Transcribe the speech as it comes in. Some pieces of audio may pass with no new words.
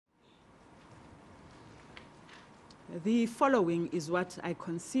The following is what I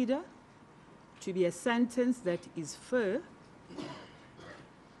consider to be a sentence that is fair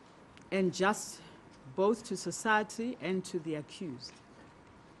and just both to society and to the accused.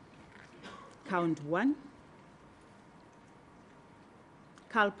 Count 1,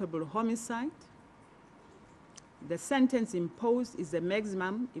 culpable homicide. The sentence imposed is a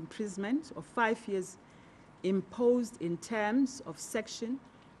maximum imprisonment of 5 years imposed in terms of Section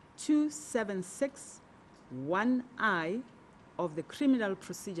 276(1)(I) of the Criminal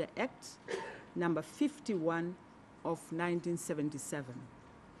Procedure Act, number 51 of 1977.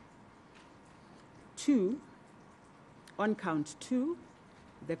 2, on count 2,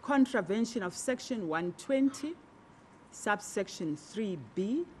 the contravention of Section 120, subsection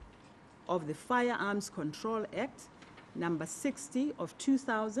 3B of the Firearms Control Act, number 60 of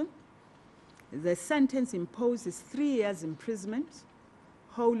 2000. The sentence imposed is 3 years imprisonment,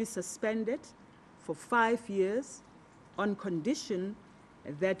 wholly suspended for 5 years, on condition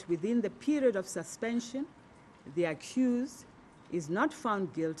that within the period of suspension, the accused is not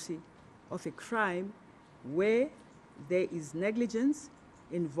found guilty of a crime where there is negligence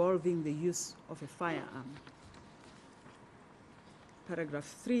involving the use of a firearm. Paragraph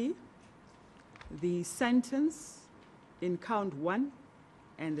 3, the sentence in count 1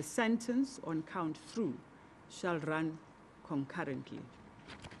 and the sentence on count 2 shall run concurrently.